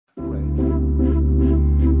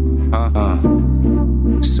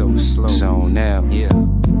So slow. Zone out. Yeah.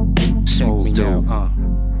 Smooth dude.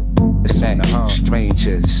 It's that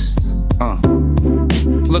strangers.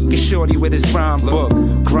 Look at Shorty with his rhyme book.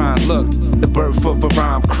 Grind, look, the birth of a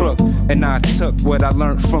rhyme crook. And I took what I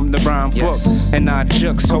learned from the rhyme book. And I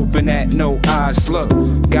jukes, hoping that no eyes look.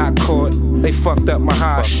 Got caught, they fucked up my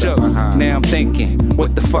high shook. Now I'm thinking,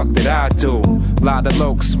 what the fuck did I do? Lot of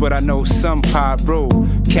lokes, but I know some pop rule.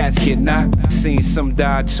 Cats get knocked, seen some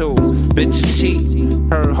die too. Bitches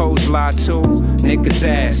cheat, heard hoes lie too. Niggas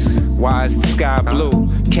ask, why is the sky blue?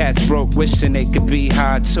 Cats broke, wishing they could be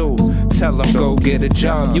high too. Tell them go get a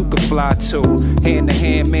job, you can fly too. Hand to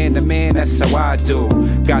hand, man to man, that's how I do.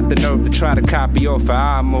 Got the nerve to try to copy off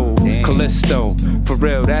how I move. Callisto, for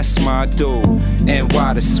real, that's my dude.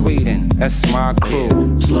 NY to Sweden, that's my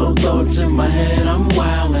crew. Slow thoughts in my head, I'm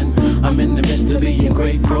wildin'. I'm in the midst of being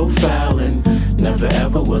great profiling. Never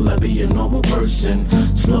ever will I be a normal person.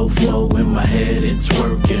 Slow flow in my head, it's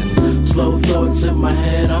working. Slow thoughts in my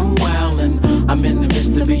head, I'm wildin'. I'm in the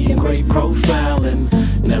midst of being great profiling.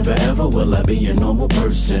 Never ever will I be a normal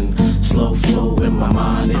person. Slow flow in my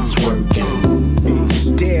mind, it's working.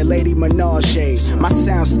 Dear Lady Menage, my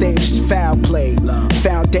soundstage is foul play.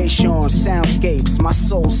 Foundation on soundscapes, my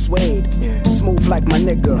soul swayed. Smooth like my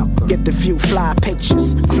nigga, get the view, fly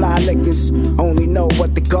pictures, fly liquors. Only know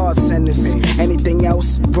what the God sent us. Anything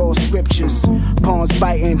else, raw scriptures. Pawns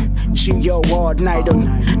biting, G.O. all-nighter.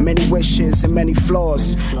 Many wishes and many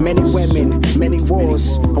flaws. Many women, many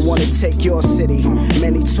wars. I wanna take your city,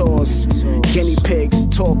 many tours. Guinea pigs,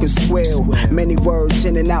 talk and squeal. Many words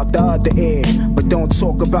in and out the other ear. But don't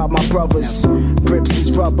talk about my brothers. Grips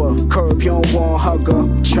is rubber, curb you don't want hugger.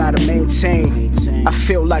 Try to maintain. I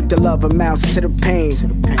feel like the love amounts to the pain.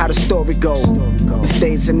 How the story go? These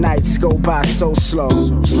days and nights go by so slow.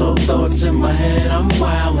 Slow thoughts in my head, I'm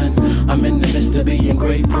wildin'. I'm in the midst of being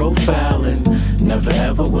great profiling. Never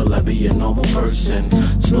ever will I be a normal person.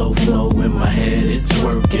 Slow flow in my head, it's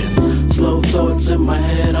working. Slow thoughts in my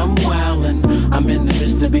head, I'm wildin'. I'm in the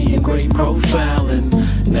midst of being great profiling.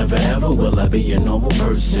 Never ever will I be a normal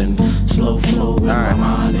person. Slow flow in my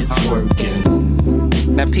mind, it's working.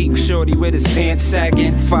 Now peep Shorty with his pants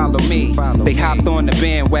sagging. Follow me, they hopped on the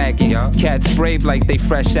bandwagon. Cats brave like they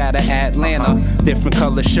fresh out of Atlanta. Different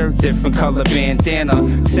color shirt, different color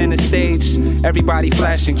bandana. Center stage, everybody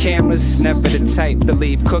flashing cameras. Never the type to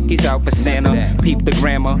leave cookies out for Santa. Peep the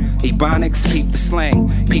grammar, ebonics, peep the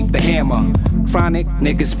slang, peep the hammer. Chronic,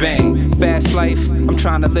 niggas bang. Fast life, I'm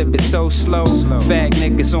trying to live it so slow. Fag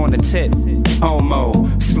niggas on the tip. Homo,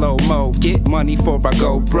 slow mo, get money before I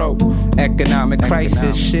go broke. Economic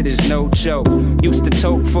crisis, shit is no joke. Used to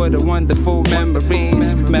tote for the wonderful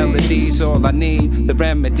memories. Melodies, all I need, the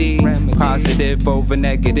remedy. Positive over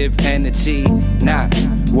negative energy. Not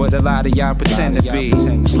what a lot of y'all pretend to be.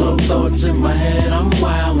 Slow thoughts in my head, I'm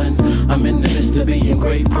wildin'. I'm in the midst of being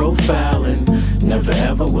great profiling. Never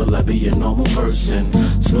ever will I be a normal person.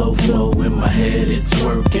 Slow flow in my head, it's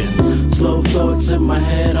working. Slow thoughts in my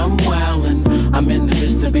head, I'm wildin'. I'm in the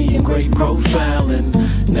midst of being great profiling.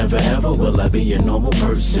 Never ever will I be a normal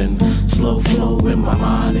person. Slow flow in my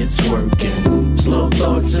mind, it's working. Slow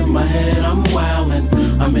thoughts in my head, I'm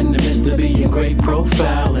wildin'. I'm in the midst of being great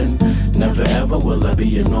profiling. Never ever will I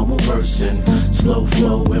be a normal person. Slow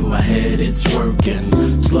flow in my head, it's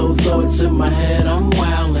working. Slow thoughts in my head, I'm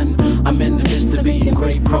wildin'. I'm in the midst of being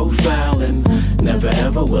great profiling. Never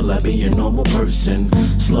ever will I be a normal person.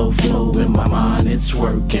 Slow flow in my mind, it's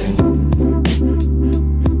working.